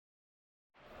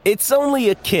It's only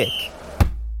a kick,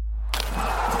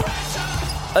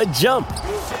 a jump,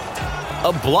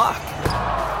 a block.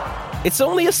 It's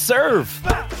only a serve.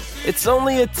 It's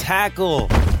only a tackle,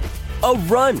 a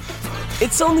run.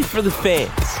 It's only for the fans.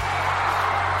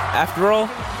 After all,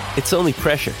 it's only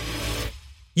pressure.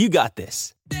 You got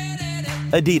this.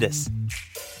 Adidas.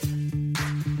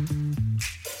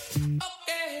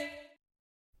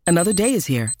 Another day is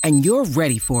here, and you're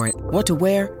ready for it. What to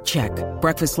wear? Check.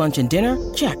 Breakfast, lunch, and dinner?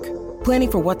 Check.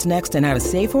 Planning for what's next and how to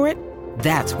save for it?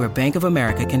 That's where Bank of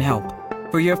America can help.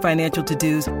 For your financial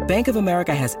to-dos, Bank of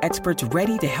America has experts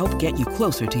ready to help get you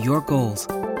closer to your goals.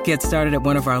 Get started at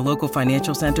one of our local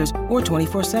financial centers or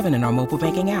 24/7 in our mobile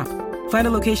banking app. Find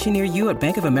a location near you at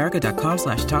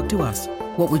bankofamerica.com/talktous.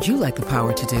 What would you like the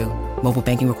power to do? Mobile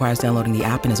banking requires downloading the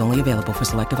app and is only available for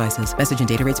select devices. Message and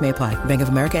data rates may apply. Bank of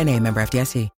America N.A., member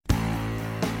FDIC.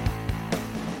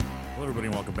 Hello, everybody.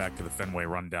 Welcome back to the Fenway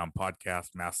Rundown Podcast,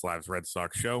 Mass Live's Red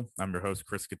Sox show. I'm your host,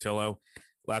 Chris Cotillo.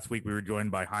 Last week, we were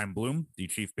joined by Chaim Bloom, the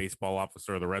chief baseball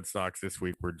officer of the Red Sox. This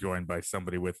week, we're joined by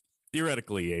somebody with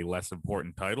theoretically a less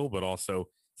important title, but also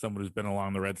someone who's been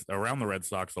around the Red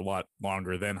Sox a lot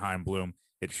longer than Chaim Bloom.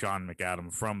 It's Sean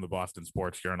McAdam from the Boston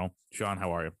Sports Journal. Sean,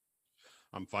 how are you?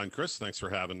 I'm fine, Chris. Thanks for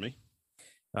having me.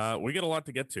 We get a lot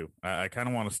to get to. I kind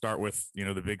of want to start with,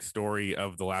 the big story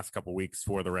of the last couple weeks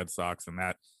for the Red Sox, and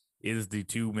that is the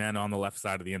two men on the left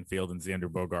side of the infield, and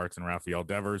Xander Bogaerts and Rafael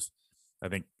Devers. I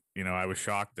think, I was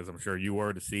shocked, as I'm sure you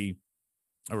were, to see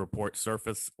a report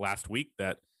surface last week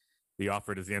that the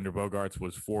offer to Xander Bogaerts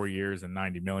was 4 years and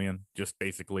 $90 million, just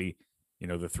basically,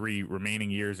 the 3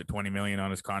 remaining years at $20 million on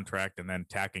his contract, and then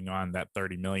tacking on that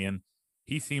 $30 million.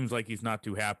 He seems like he's not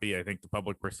too happy. I think the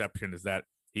public perception is that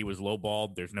he was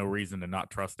lowballed. There's no reason to not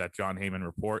trust that John Heyman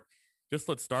report. Just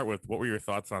let's start with, what were your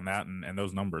thoughts on that and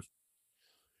those numbers?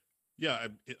 Yeah,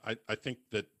 I think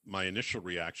that my initial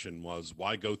reaction was,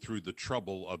 why go through the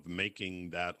trouble of making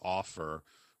that offer,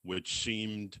 which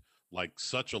seemed like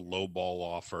such a lowball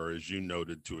offer, as you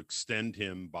noted, to extend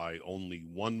him by only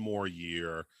 1 more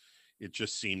year. It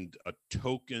just seemed a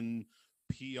token,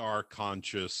 PR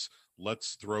conscious,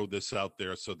 let's throw this out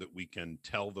there so that we can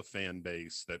tell the fan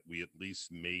base that we at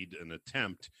least made an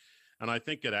attempt. And I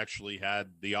think it actually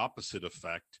had the opposite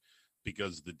effect,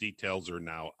 because the details are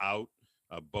now out.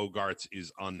 Bogaerts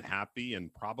is unhappy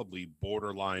and probably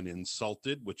borderline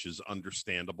insulted, which is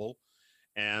understandable.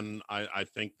 And I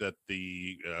think that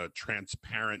the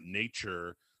transparent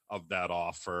nature of that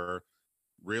offer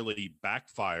really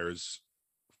backfires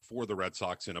for the Red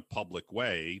Sox in a public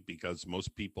way, because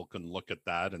most people can look at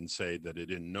that and say that it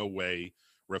in no way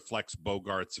reflects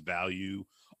Bogaerts' value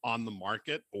on the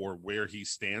market or where he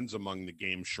stands among the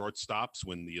game shortstops,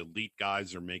 when the elite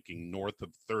guys are making north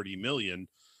of $30 million,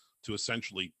 to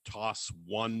essentially toss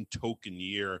 1 token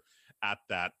year at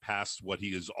that past what he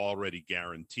is already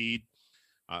guaranteed.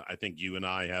 I think you and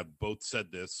I have both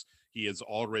said this. He has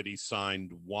already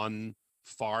signed 1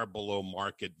 far below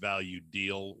market value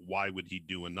deal. Why would he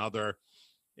do another?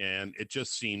 And it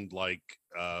just seemed like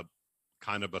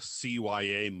kind of a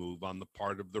CYA move on the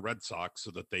part of the Red Sox,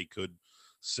 so that they could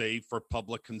say for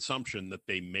public consumption that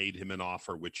they made him an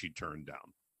offer which he turned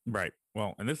down. Right.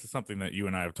 Well, and this is something that you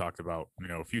and I have talked about,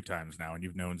 a few times now, and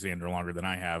you've known Xander longer than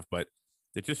I have, but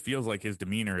it just feels like his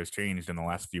demeanor has changed in the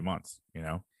last few months.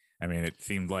 I mean, it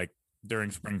seemed like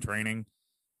during spring training,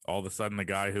 all of a sudden the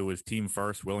guy who was team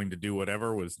first, willing to do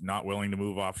whatever, was not willing to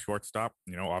move off shortstop.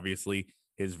 Obviously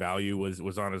his value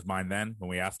was on his mind then when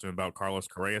we asked him about Carlos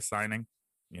Correa signing,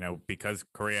 because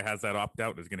Correa has that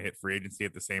opt-out, is going to hit free agency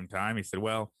at the same time. He said,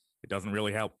 well, it doesn't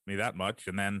really help me that much.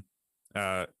 And then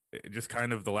just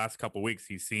kind of the last couple of weeks,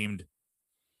 he seemed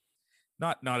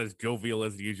not as jovial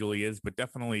as he usually is, but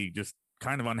definitely just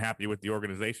kind of unhappy with the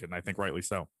organization. I think rightly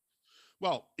so.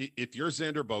 Well, if you're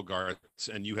Xander Bogaerts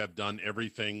and you have done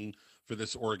everything for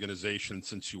this organization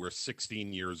since you were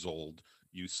 16 years old,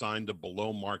 you signed a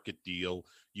below market deal,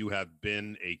 you have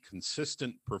been a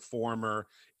consistent performer,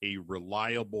 a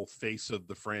reliable face of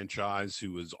the franchise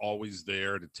who is always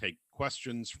there to take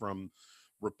questions from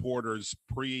reporters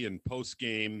pre and post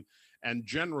game, and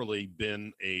generally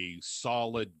been a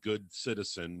solid, good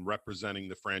citizen representing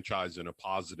the franchise in a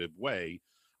positive way,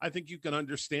 I think you can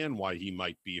understand why he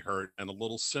might be hurt and a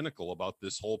little cynical about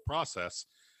this whole process.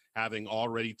 Having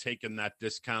already taken that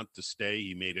discount to stay,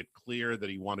 he made it clear that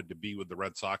he wanted to be with the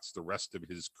Red Sox the rest of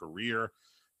his career,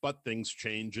 but things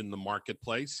change in the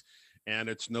marketplace. And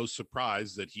it's no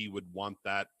surprise that he would want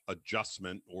that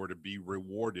adjustment or to be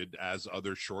rewarded as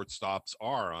other shortstops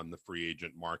are on the free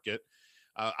agent market.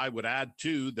 I would add,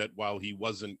 too, that while he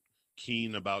wasn't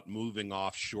keen about moving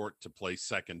off short to play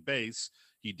second base,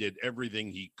 He did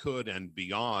everything he could and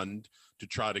beyond to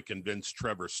try to convince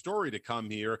Trevor Story to come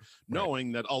here,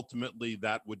 knowing that ultimately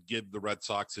that would give the Red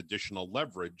Sox additional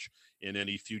leverage in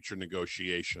any future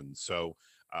negotiations. So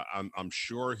I'm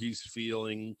sure he's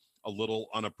feeling a little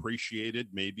unappreciated,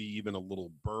 maybe even a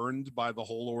little burned by the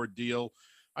whole ordeal.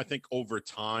 I think over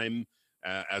time,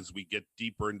 as we get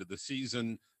deeper into the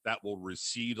season, that will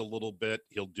recede a little bit.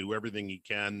 He'll do everything he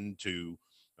can to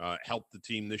help the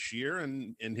team this year.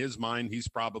 And in his mind, he's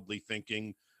probably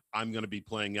thinking, I'm going to be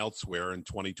playing elsewhere in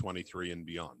 2023 and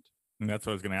beyond. And that's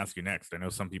what I was going to ask you next. I know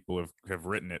some people have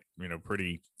written it,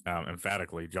 pretty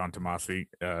emphatically. John Tomasi,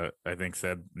 I think,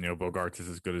 said, Bogaerts is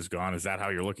as good as gone. Is that how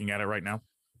you're looking at it right now?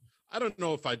 I don't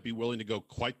know if I'd be willing to go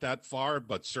quite that far,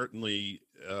 but certainly,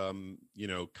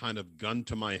 kind of gun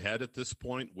to my head at this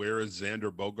point, where is Xander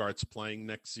Bogaerts playing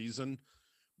next season?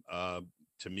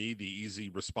 To me, the easy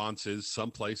response is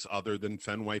someplace other than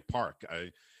Fenway Park.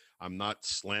 I'm not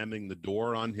slamming the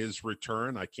door on his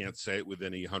return. I can't say it with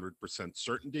any 100%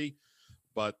 certainty,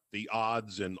 but the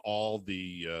odds and all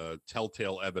the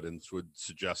telltale evidence would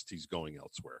suggest he's going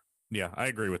elsewhere. Yeah, I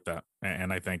agree with that.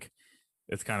 And I think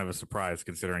it's kind of a surprise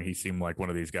considering he seemed like one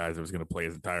of these guys that was going to play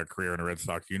his entire career in a Red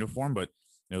Sox uniform, but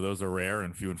those are rare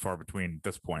and few and far between at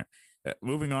this point.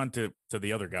 Moving on to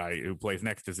the other guy who plays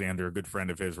next to Xander, a good friend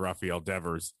of his, Rafael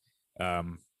Devers.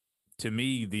 To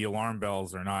me, the alarm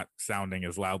bells are not sounding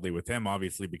as loudly with him,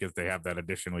 obviously, because they have that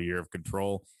additional year of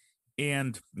control.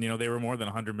 And, they were more than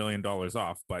 $100 million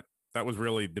off, but that was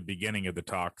really the beginning of the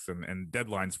talks, and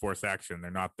deadlines force action.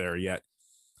 They're not there yet.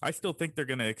 I still think they're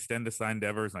going to extend to sign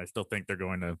Devers, and I still think they're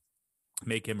going to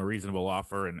make him a reasonable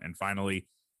offer and finally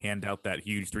hand out that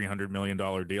huge $300 million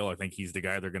deal. I think he's the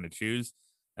guy they're going to choose.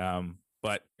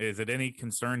 But is it any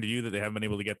concern to you that they haven't been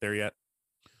able to get there yet?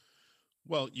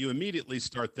 Well, you immediately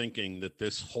start thinking that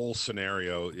this whole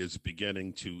scenario is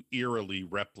beginning to eerily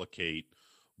replicate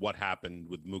what happened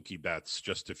with Mookie Betts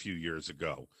just a few years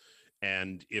ago.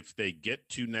 And if they get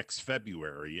to next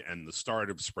February and the start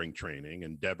of spring training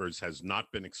and Devers has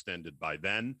not been extended by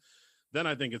then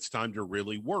I think it's time to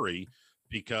really worry,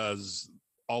 because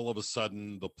all of a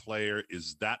sudden the player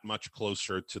is that much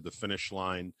closer to the finish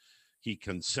line. He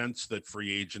can sense that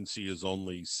free agency is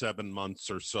only 7 months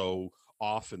or so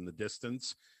off in the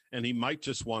distance, and he might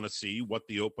just want to see what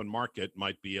the open market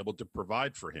might be able to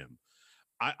provide for him.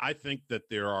 I think that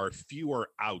there are fewer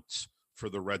outs for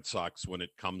the Red Sox when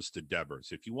it comes to Devers.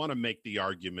 If you want to make the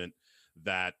argument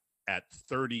that at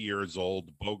 30 years old,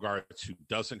 Bogaerts, who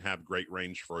doesn't have great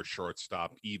range for a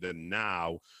shortstop even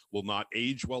now, will not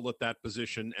age well at that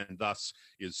position and thus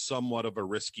is somewhat of a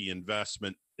risky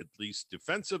investment, at least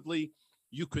defensively,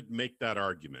 you could make that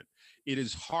argument. It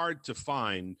is hard to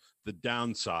find the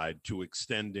downside to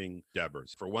extending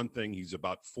Devers. For one thing, he's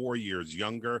about 4 years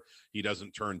younger. He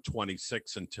doesn't turn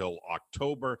 26 until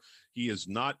October. He is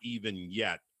not even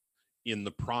yet in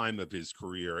the prime of his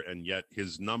career, and yet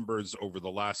his numbers over the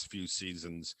last few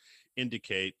seasons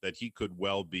indicate that he could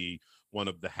well be one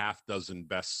of the half dozen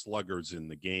best sluggers in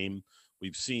the game.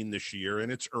 We've seen this year,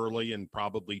 and it's early and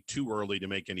probably too early to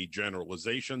make any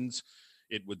generalizations.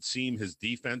 It would seem his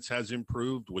defense has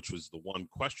improved, which was the one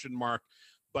question mark.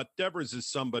 But Devers is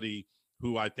somebody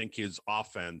who I think his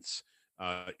offense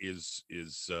is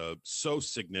so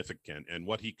significant, and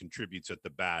what he contributes at the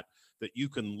bat, that you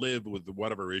can live with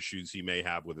whatever issues he may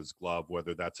have with his glove,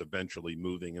 whether that's eventually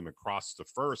moving him across to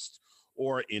first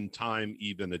or in time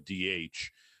even a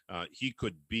DH. He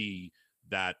could be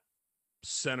that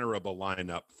center of a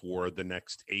lineup for the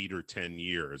next 8 or 10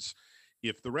 years.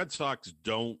 If the Red Sox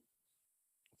don't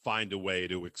find a way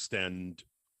to extend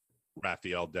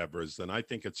Rafael Devers, then I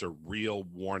think it's a real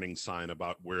warning sign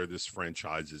about where this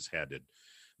franchise is headed.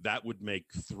 That would make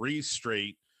 3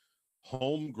 straight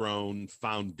homegrown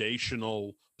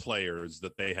foundational players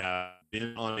that they have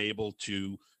been unable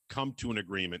to come to an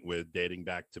agreement with, dating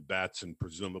back to Betts and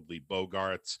presumably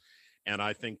Bogaerts. And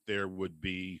I think there would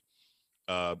be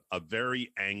a very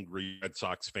angry Red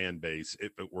Sox fan base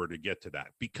if it were to get to that.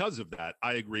 Because of that,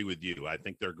 I agree with you. I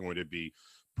think they're going to be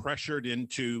pressured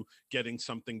into getting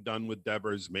something done with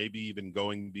Devers, maybe even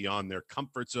going beyond their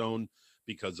comfort zone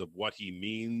because of what he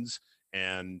means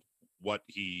and what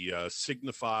he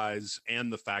signifies,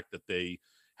 and the fact that they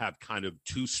have kind of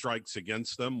 2 strikes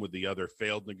against them with the other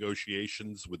failed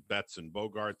negotiations with Betts and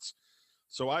Bogaerts.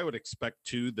 So I would expect,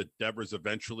 too, that Devers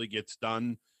eventually gets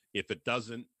done. If it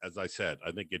doesn't, as I said,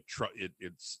 I think it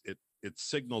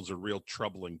signals a real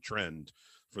troubling trend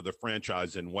for the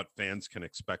franchise and what fans can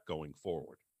expect going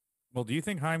forward. Well, do you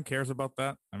think Heim cares about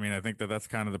that? I mean, I think that's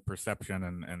kind of the perception,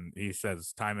 and he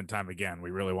says time and time again, we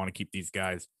really want to keep these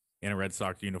guys in a Red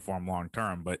Sox uniform long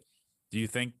term. But Do you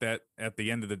think that at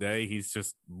the end of the day, he's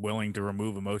just willing to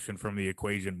remove emotion from the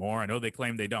equation more? I know they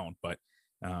claim they don't, but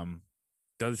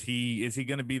is he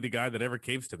going to be the guy that ever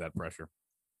caves to that pressure?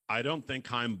 I don't think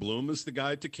Chaim Bloom is the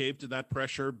guy to cave to that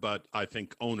pressure, but I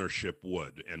think ownership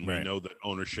would. And we know that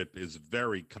ownership is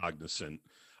very cognizant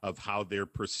of how they're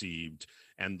perceived.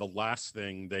 And the last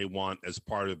thing they want as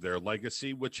part of their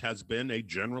legacy, which has been a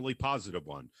generally positive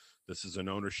one. This is an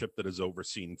ownership that has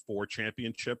overseen 4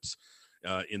 championships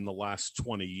in the last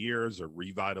 20 years, a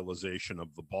revitalization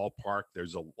of the ballpark.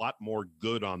 There's a lot more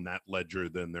good on that ledger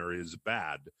than there is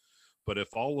bad. But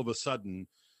if all of a sudden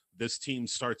this team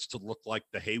starts to look like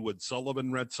the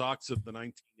Haywood-Sullivan Red Sox of the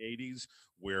 1980s,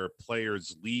 where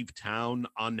players leave town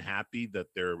unhappy that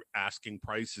their asking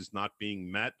price is not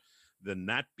being met, then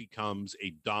that becomes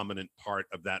a dominant part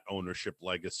of that ownership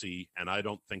legacy, and I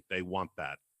don't think they want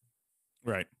that.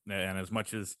 Right. And as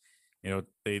much as,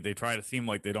 they try to seem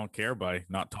like they don't care by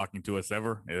not talking to us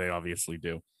ever, they obviously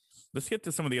do. Let's get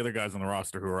to some of the other guys on the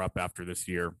roster who are up after this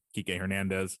year. Kike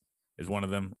Hernandez is one of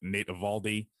them. Nate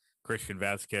Eovaldi, Christian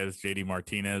Vasquez, JD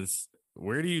Martinez.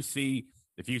 Where do you see,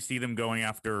 if you see them going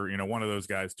after, one of those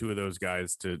guys, 2 of those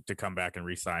guys to come back and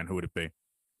re-sign, who would it be?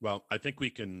 Well, I think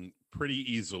we can pretty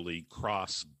easily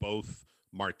cross both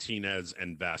Martinez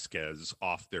and Vasquez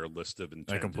off their list of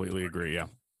intended. I completely agree, yeah.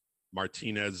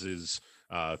 Martinez is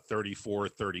 34,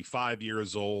 35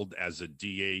 years old as a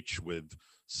DH with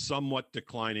somewhat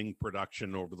declining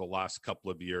production over the last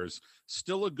couple of years.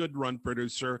 Still a good run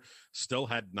producer, still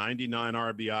had 99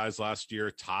 RBIs last year,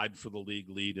 tied for the league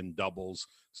lead in doubles,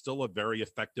 still a very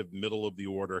effective middle of the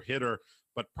order hitter,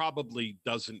 but probably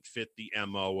doesn't fit the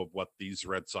MO of what these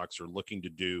Red Sox are looking to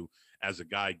do as a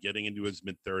guy getting into his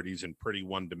mid-30s and pretty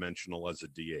one-dimensional as a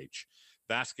DH.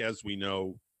 Vasquez, we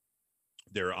know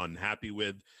they're unhappy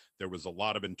with. There was a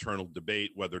lot of internal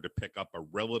debate whether to pick up a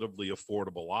relatively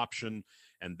affordable option.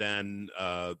 And then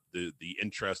the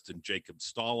interest in Jacob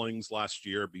Stallings last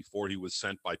year before he was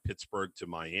sent by Pittsburgh to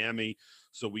Miami.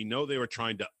 So we know they were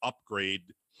trying to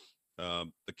upgrade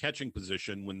the catching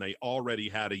position when they already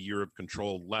had a year of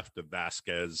control left of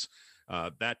Vasquez.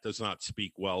 That does not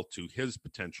speak well to his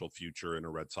potential future in a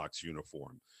Red Sox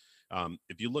uniform.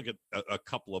 If you look at a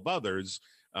couple of others,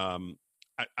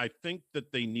 I think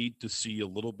that they need to see a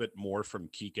little bit more from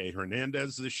Kike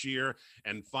Hernandez this year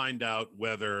and find out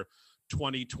whether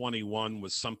 2021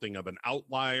 was something of an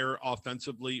outlier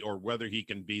offensively or whether he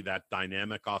can be that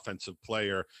dynamic offensive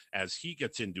player as he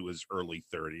gets into his early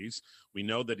 30s. We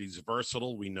know that he's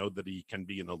versatile. We know that he can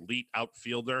be an elite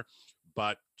outfielder,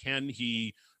 but can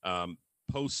he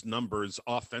post numbers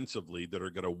offensively that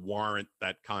are going to warrant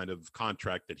that kind of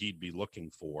contract that he'd be looking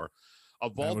for?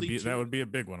 That would be a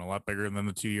big one, a lot bigger than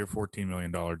the 2-year, $14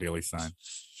 million daily sign.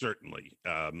 Certainly,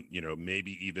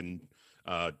 maybe even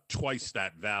twice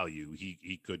that value.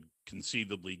 He could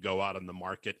conceivably go out on the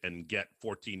market and get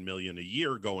 $14 million a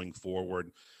year going forward.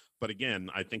 But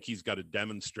again, I think he's got to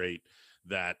demonstrate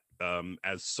that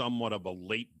as somewhat of a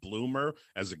late bloomer,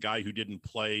 as a guy who didn't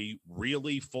play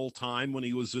really full time when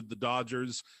he was with the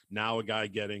Dodgers, now a guy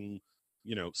getting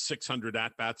 600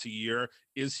 at-bats a year.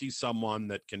 Is he someone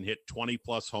that can hit 20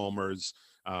 plus homers,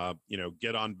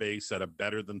 get on base at a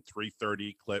better than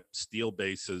 330 clip, steal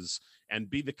bases, and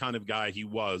be the kind of guy he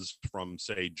was from,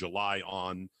 say, July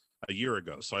on a year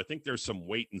ago? So I think there's some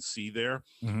wait and see there.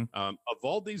 Mm-hmm.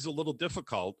 Eovaldi's a little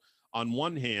difficult. On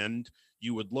one hand,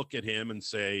 you would look at him and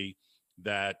say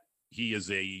that he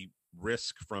is a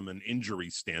risk from an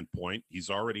injury standpoint. He's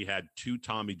already had 2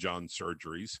 Tommy John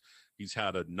surgeries. He's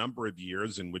had a number of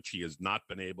years in which he has not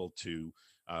been able to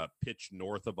pitch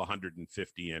north of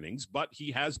 150 innings, but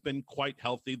he has been quite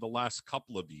healthy the last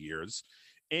couple of years.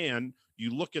 And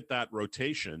you look at that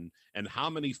rotation and how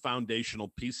many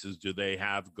foundational pieces do they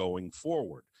have going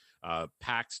forward?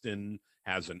 Paxton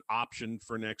has an option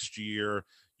for next year.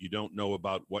 You don't know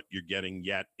about what you're getting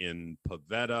yet in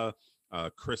Pivetta.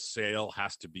 Chris Sale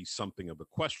has to be something of a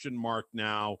question mark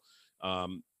now.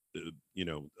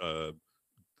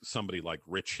 Somebody like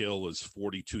Rich Hill is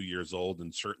 42 years old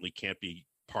and certainly can't be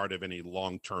part of any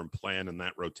long-term plan in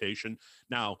that rotation.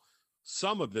 Now,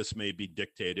 some of this may be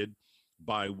dictated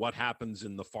by what happens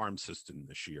in the farm system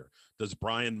this year. Does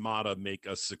Brian Mata make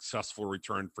a successful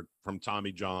return from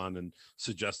Tommy John and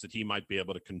suggest that he might be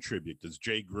able to contribute? Does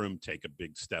Jay Groom take a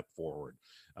big step forward?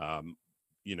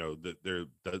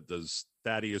 Does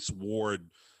Thaddeus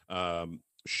Ward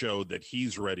show that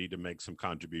he's ready to make some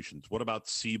contributions? What about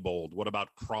Seabold? What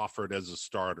about Crawford as a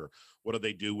starter? What do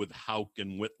they do with Houck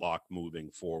and Whitlock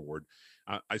moving forward?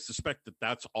 I suspect that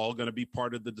that's all going to be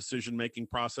part of the decision-making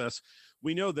process.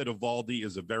 We know that Eovaldi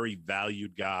is a very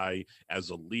valued guy as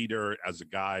a leader, as a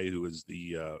guy who is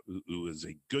who is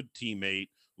a good teammate,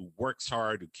 who works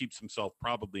hard, who keeps himself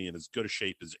probably in as good a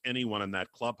shape as anyone in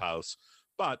that clubhouse.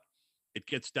 But it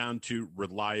gets down to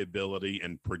reliability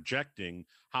and projecting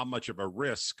how much of a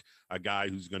risk a guy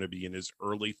who's going to be in his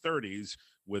early 30s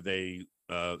with a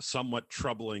somewhat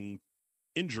troubling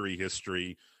injury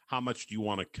history, how much do you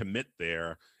want to commit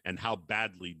there, and how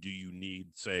badly do you need,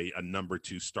 say, a number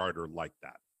 2 starter like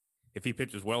that? If he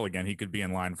pitches well again, he could be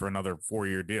in line for another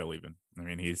 4-year deal even. I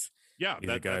mean, he's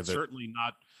a guy that's certainly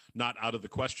not out of the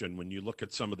question. When you look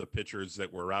at some of the pitchers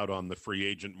that were out on the free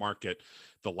agent market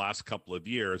the last couple of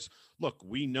years, look,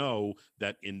 we know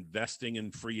that investing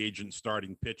in free agent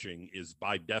starting pitching is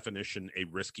by definition a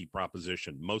risky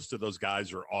proposition. Most of those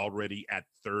guys are already at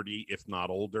 30, if not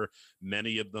older.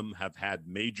 Many of them have had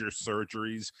major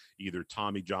surgeries, either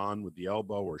Tommy John with the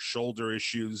elbow or shoulder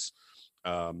issues.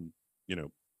 Eovaldi's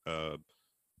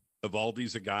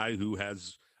a guy who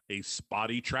has a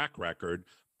spotty track record,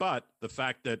 but the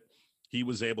fact that he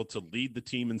was able to lead the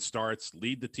team in starts,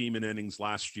 lead the team in innings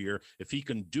last year, if he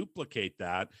can duplicate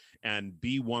that and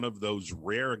be one of those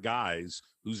rare guys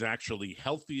who's actually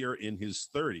healthier in his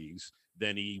 30s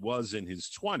than he was in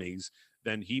his 20s,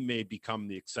 then he may become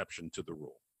the exception to the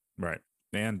rule. Right.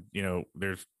 And,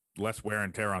 there's less wear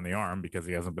and tear on the arm because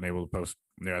he hasn't been able to post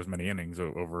as many innings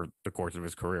over the course of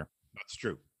his career. That's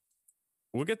true.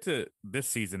 We'll get to this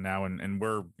season now, and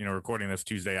we're recording this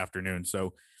Tuesday afternoon.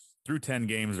 So through 10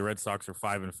 games, the Red Sox are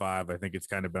 5-5. I think it's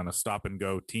kind of been a stop and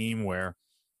go team where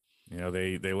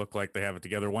they look like they have it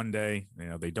together one day,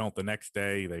 they don't the next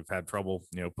day. They've had trouble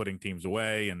putting teams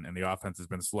away, and the offense has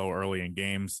been slow early in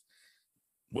games.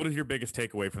 What is your biggest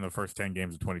takeaway from the first 10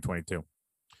 games of 2022?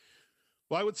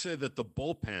 Well, I would say that the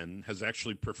bullpen has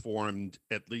actually performed,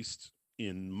 at least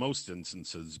in most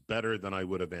instances, better than I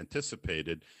would have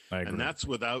anticipated. And that's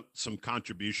without some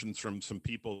contributions from some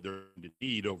people they're going to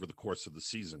need over the course of the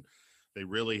season. They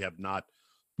really have not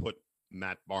put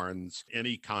Matt Barnes in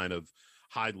any kind of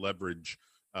high leverage,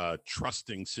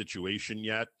 trusting situation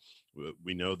yet.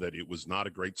 We know that it was not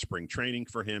a great spring training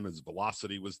for him. His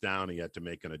velocity was down. He had to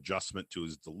make an adjustment to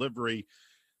his delivery.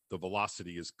 The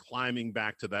velocity is climbing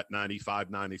back to that 95,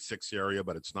 96 area,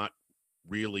 but it's not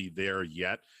really there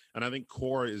yet. And I think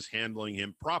Cora is handling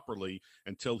him properly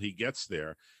until he gets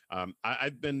there.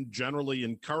 I've been generally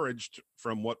encouraged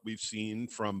from what we've seen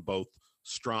from both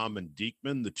Strom and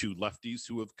Diekman, the 2 lefties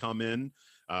who have come in.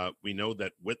 We know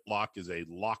that Whitlock is a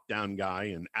lockdown guy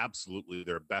and absolutely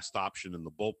their best option in the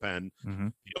bullpen. Mm-hmm.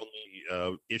 The only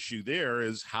issue there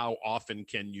is how often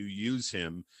can you use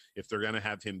him if they're going to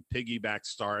have him piggyback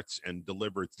starts and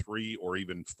deliver 3 or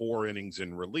even 4 innings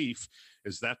in relief.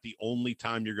 Is that the only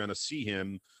time you're going to see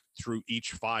him through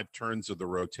each 5 turns of the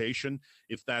rotation?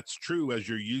 If that's true, as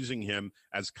you're using him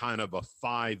as kind of a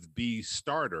 5B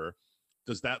starter,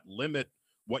 does that limit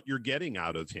what you're getting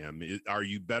out of him? Are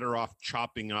you better off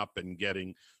chopping up and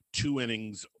getting 2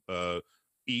 innings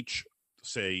each,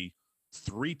 say,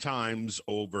 3 times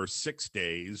over 6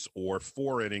 days, or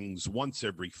 4 innings once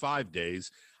every 5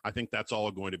 days? I think that's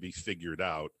all going to be figured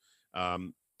out.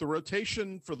 The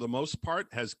rotation, for the most part,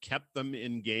 has kept them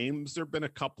in games. There have been a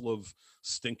couple of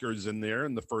stinkers in there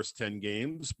in the first 10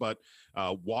 games, but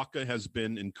Waka has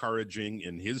been encouraging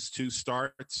in his 2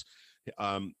 starts.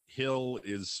 Hill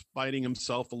is fighting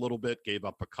himself a little bit, gave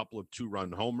up a couple of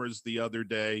 2-run homers the other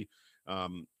day.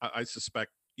 I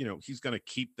suspect, he's going to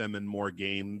keep them in more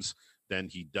games than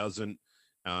he doesn't.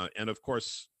 And of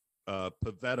course,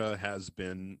 Pivetta has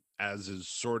been, as is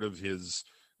sort of his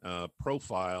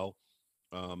profile,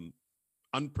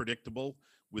 unpredictable,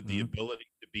 with the ability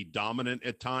to be dominant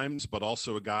at times, but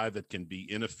also a guy that can be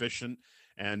inefficient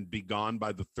and be gone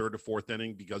by the 3rd or 4th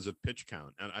inning because of pitch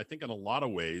count. And I think in a lot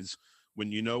of ways, when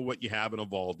you know what you have in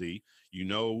Eovaldi,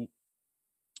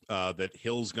 that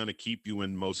Hill's going to keep you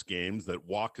in most games, that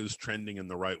Walker's trending in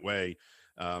the right way.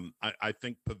 I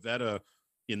think Pivetta,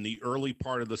 in the early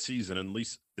part of the season, at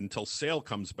least until Sale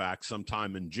comes back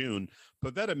sometime in June,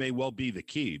 Pivetta may well be the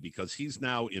key, because he's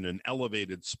now in an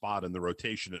elevated spot in the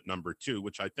rotation at number 2,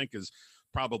 which I think is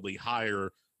probably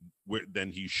higher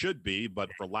than he should be,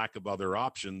 but for lack of other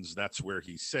options, that's where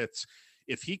he sits.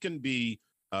 If he can be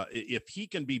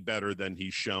better than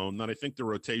he's shown, then I think the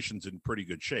rotation's in pretty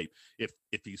good shape. If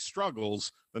he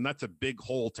struggles, then that's a big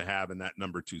hole to have in that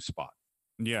number 2 spot.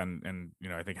 Yeah, and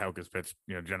I think Houck has pitched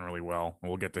generally well.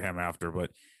 We'll get to him after,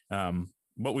 but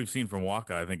what we've seen from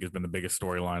Waka, I think, has been the biggest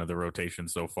storyline of the rotation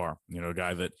so far. A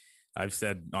guy that I've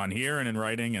said on here and in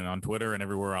writing and on Twitter and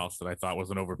everywhere else that I thought was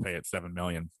an overpay at $7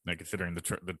 million, considering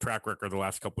the track record the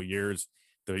last couple of years,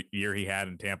 the year he had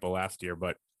in Tampa last year.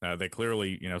 But they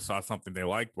clearly, saw something they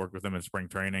liked, worked with him in spring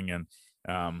training. And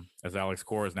as Alex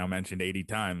Cora has now mentioned 80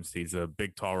 times, he's a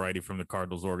big, tall righty from the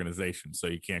Cardinals organization. So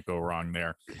you can't go wrong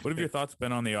there. What have your thoughts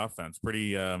been on the offense?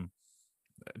 Pretty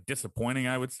disappointing,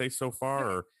 I would say, so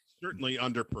far? Or certainly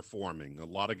underperforming. A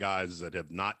lot of guys that have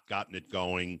not gotten it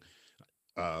going.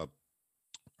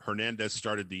 Hernandez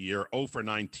started the year 0 for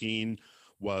 19,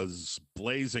 was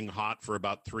blazing hot for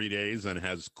about 3 days and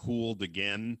has cooled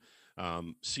again,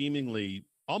 seemingly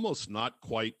almost not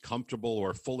quite comfortable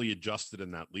or fully adjusted in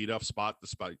that leadoff spot,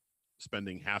 despite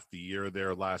spending half the year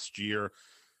there last year.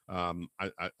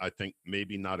 I think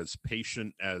maybe not as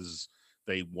patient as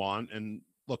they want. And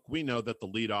look, we know that the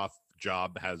leadoff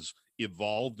job has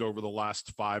evolved over the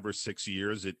last 5 or 6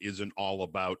 years. It isn't all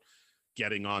about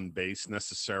getting on base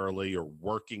necessarily, or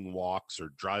working walks, or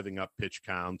driving up pitch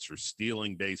counts, or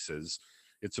stealing bases.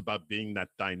 It's about being that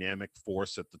dynamic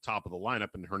force at the top of the lineup,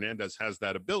 and Hernandez has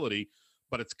that ability,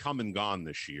 but it's come and gone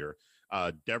this year.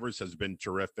 Devers has been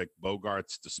terrific.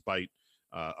 Bogaerts, despite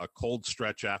a cold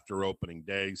stretch after opening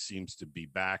day, seems to be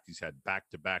back. He's had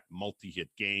back-to-back multi-hit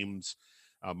games.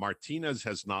 Martinez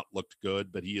has not looked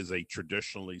good, but he is a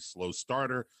traditionally slow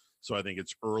starter, so I think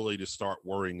it's early to start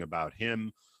worrying about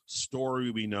him.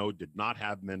 Story, we know, did not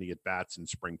have many at-bats in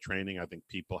spring training. I think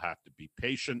people have to be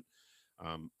patient.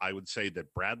 I would say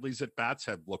that Bradley's at-bats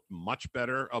have looked much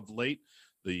better of late.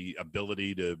 The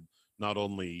ability to not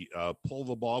only pull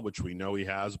the ball, which we know he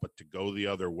has, but to go the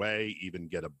other way, even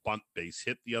get a bunt base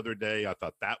hit the other day. I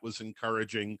thought that was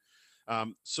encouraging.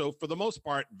 So for the most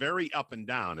part, very up and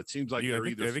down. It seems like I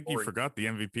think you forgot the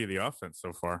MVP of the offense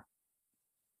so far.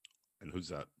 And who's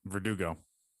that? Verdugo.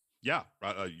 Yeah,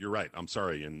 you're right. I'm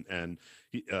sorry. And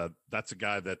he, that's a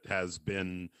guy that has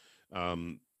been,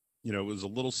 it was a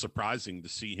little surprising to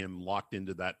see him locked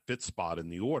into that fifth spot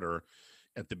in the order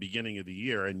at the beginning of the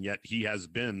year. And yet he has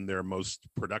been their most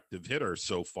productive hitter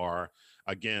so far.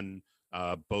 Again,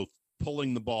 both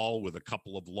pulling the ball with a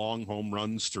couple of long home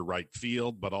runs to right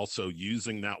field, but also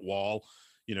using that wall.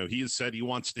 He has said he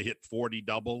wants to hit 40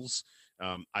 doubles.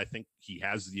 I think he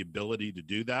has the ability to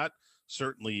do that.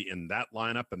 Certainly in that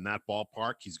lineup and that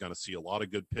ballpark, he's going to see a lot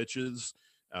of good pitches.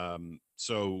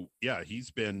 So yeah,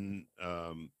 he's been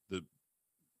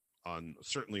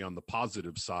certainly on the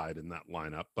positive side in that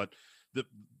lineup. But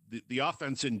the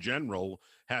offense in general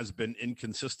has been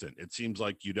inconsistent. It seems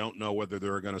like you don't know whether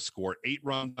they're going to score 8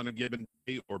 runs on a given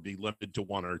day or be limited to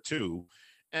 1 or 2.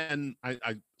 And I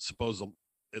suppose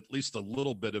at least a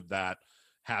little bit of that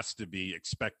has to be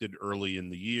expected early in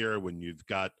the year when you've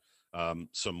got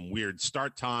some weird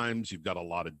start times. You've got a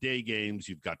lot of day games.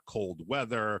 You've got cold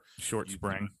weather. Short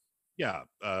spring.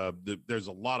 There's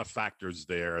a lot of factors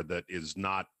there that is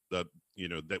not that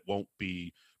won't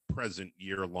be present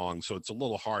year long. So it's a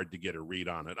little hard to get a read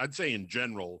on it. I'd say in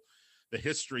general, the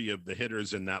history of the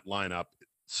hitters in that lineup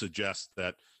suggests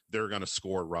that they're going to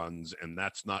score runs, and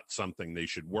that's not something they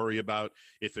should worry about.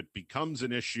 If it becomes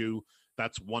an issue,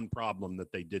 that's one problem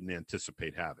that they didn't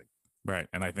anticipate having. Right.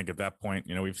 And I think at that point,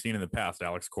 we've seen in the past,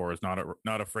 Alex Cora is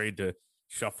not afraid to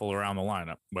shuffle around the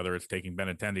lineup, whether it's taking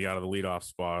Benintendi out of the leadoff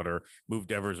spot or move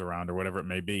Devers around or whatever it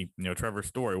may be. Trevor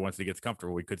Story, once he gets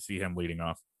comfortable, we could see him leading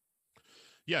off.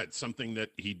 Yeah, it's something that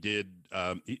he did.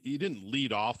 He didn't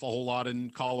lead off a whole lot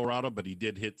in Colorado, but he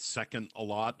did hit second a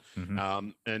lot. Mm-hmm.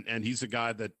 And he's a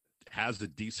guy that has a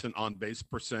decent on-base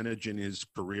percentage in his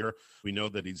career. We know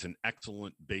that he's an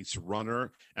excellent base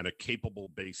runner and a capable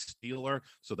base stealer.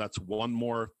 So that's one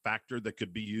more factor that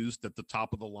could be used at the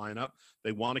top of the lineup.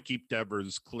 They want to keep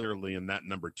Devers clearly in that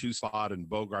number 2 spot and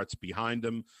Bogaerts behind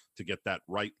him to get that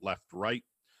right, left, right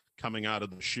coming out of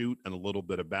the chute and a little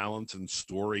bit of balance. And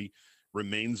Story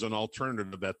remains an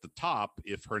alternative at the top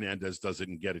if Hernandez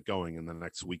doesn't get it going in the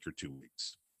next week or 2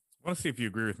 weeks. I want to see if you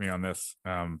agree with me on this.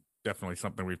 Definitely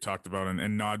something we've talked about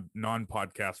in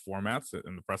non-podcast formats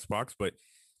in the press box, but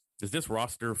does this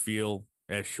roster feel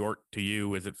as short to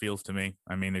you as it feels to me?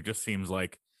 I mean, it just seems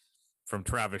like from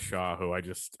Travis Shaw, who I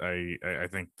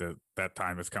think that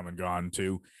time has come and gone,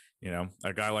 to,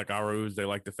 a guy like Aruz, they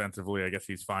like defensively. I guess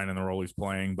he's fine in the role he's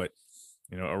playing, but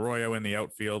Arroyo in the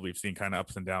outfield, we've seen kind of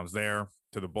ups and downs there.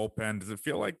 To the bullpen, does it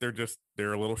feel like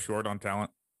they're a little short on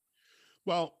talent?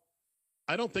 Well,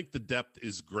 I don't think the depth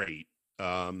is great.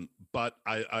 But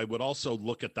I would also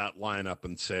look at that lineup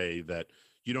and say that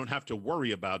you don't have to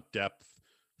worry about depth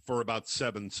for about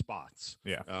 7 spots.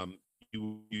 Yeah.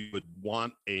 you would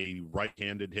want a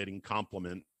right-handed hitting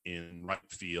complement in right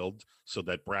field so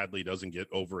that Bradley doesn't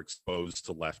get overexposed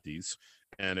to lefties.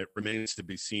 And it remains to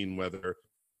be seen whether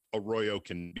Arroyo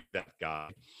can be that guy.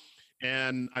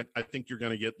 And I think you're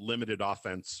going to get limited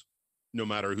offense no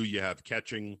matter who you have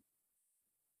catching.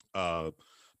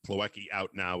 Plawecki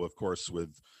out now, of course,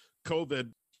 with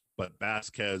COVID, but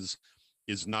Vasquez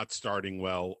is not starting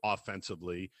well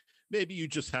offensively. Maybe you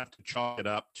just have to chalk it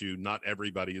up to not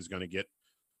everybody is going to get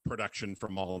production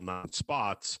from all 9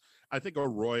 spots. I think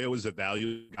Arroyo is a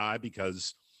value guy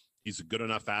because he's a good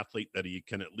enough athlete that he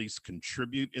can at least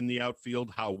contribute in the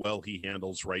outfield. How well he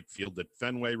handles right field at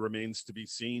Fenway remains to be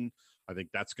seen. I think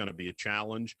that's going to be a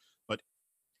challenge. But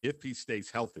if he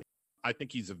stays healthy, I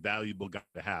think he's a valuable guy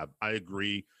to have. I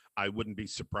agree. I wouldn't be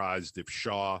surprised if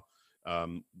Shaw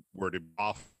were to be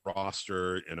off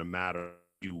roster in a matter of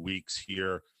a few weeks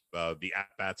here. The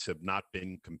at-bats have not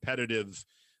been competitive.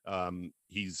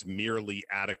 He's merely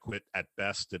adequate at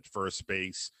best at first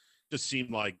base. Just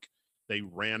seemed like they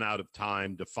ran out of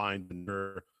time to find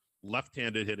another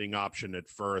left-handed hitting option at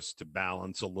first to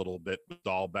balance a little bit with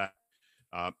Dahlbeck.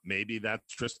 Maybe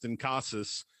that's Tristan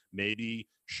Casas. Maybe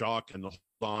Shaw can hold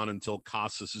on until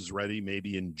Casas is ready,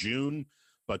 maybe in June.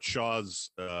 But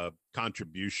Shaw's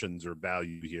contributions or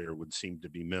value here would seem to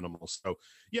be minimal. So,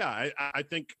 yeah, I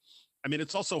think – I mean,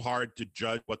 it's also hard to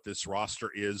judge what this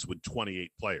roster is with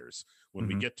 28 players. When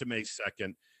we get to May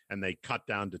 2nd and they cut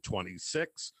down to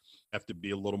 26, have to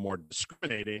be a little more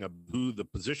discriminating of who the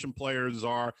position players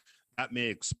are. That may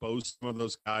expose some of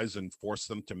those guys and force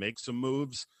them to make some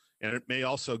moves. And it may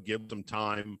also give them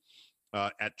time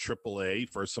at AAA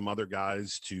for some other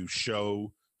guys to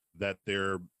show that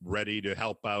they're ready to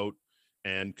help out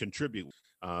and contribute.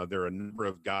 There are a number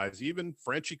of guys, even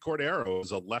Franchi Cordero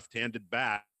is a left-handed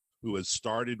bat who has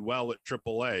started well at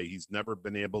AAA. He's never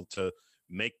been able to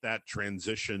make that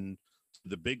transition to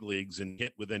the big leagues and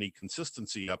hit with any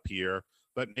consistency up here,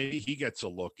 but maybe he gets a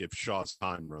look if Shaw's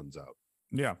time runs out.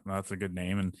 Yeah, that's a good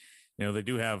name. And, they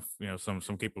do have, some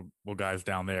capable guys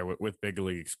down there with big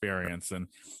league experience, and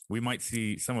we might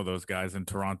see some of those guys in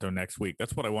Toronto next week.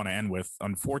 That's what I want to end with.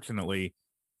 Unfortunately,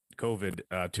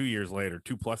 COVID 2 years later,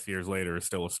 2+ years later, is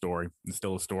still a story. It's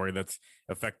still a story that's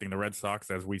affecting the Red Sox,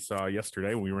 as we saw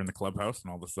yesterday. We were in the clubhouse, and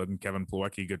all of a sudden Kevin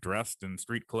Plawecki got dressed in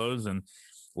street clothes and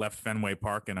left Fenway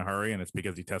Park in a hurry, and it's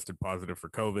because he tested positive for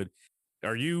COVID.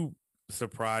 Are you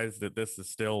surprised that this is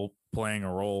still playing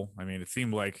a role? I mean, it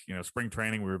seemed like, spring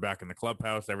training, we were back in the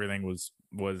clubhouse, everything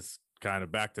was kind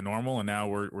of back to normal, and now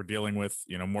we're dealing with,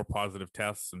 more positive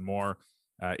tests and more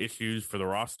issues for the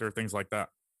roster, things like that.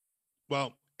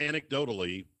 Well,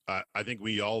 anecdotally, I think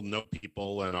we all know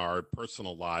people in our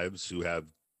personal lives who have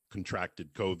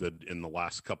contracted COVID in the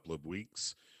last couple of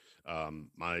weeks.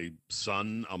 My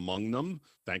son among them.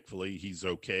 Thankfully, he's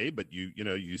okay. But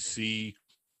you see,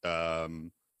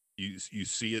 you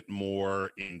see it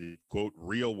more in the quote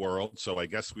real world. So I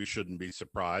guess we shouldn't be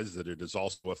surprised that it is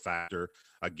also a factor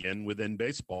again within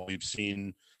baseball. We've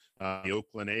seen the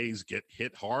Oakland A's get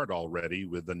hit hard already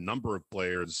with a number of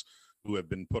players who have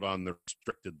been put on the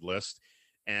restricted list.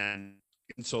 And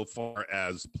insofar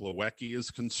as Plawecki is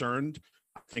concerned,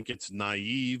 I think it's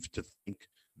naive to think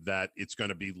that it's going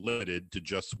to be limited to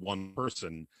just one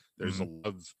person. There's a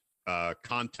lot of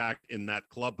contact in that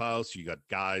clubhouse. You got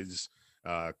guys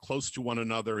close to one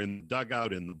another in the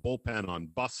dugout, in the bullpen, on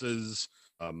buses,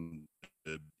 in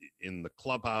the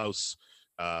clubhouse.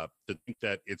 To think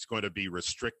that it's going to be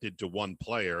restricted to one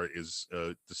player is,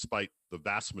 despite the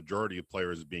vast majority of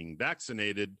players being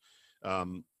vaccinated,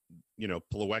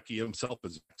 Plawecki himself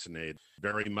is vaccinated.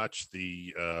 Very much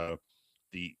the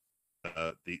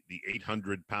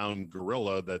 800-pound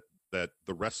gorilla that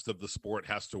the rest of the sport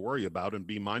has to worry about and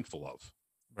be mindful of.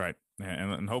 Right,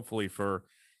 and hopefully for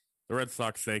the Red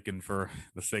Sox sake and for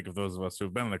the sake of those of us who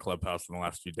have been in the clubhouse in the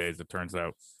last few days, it turns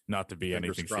out not to be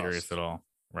anything serious at all.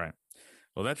 Right.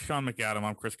 Well, that's Sean McAdam.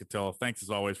 I'm Chris Cotillo. Thanks, as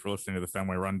always, for listening to the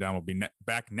Fenway Rundown. We'll be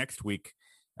back next week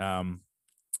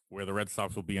where the Red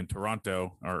Sox will be in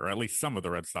Toronto, or at least some of the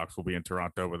Red Sox will be in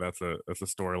Toronto, but that's a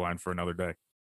storyline for another day.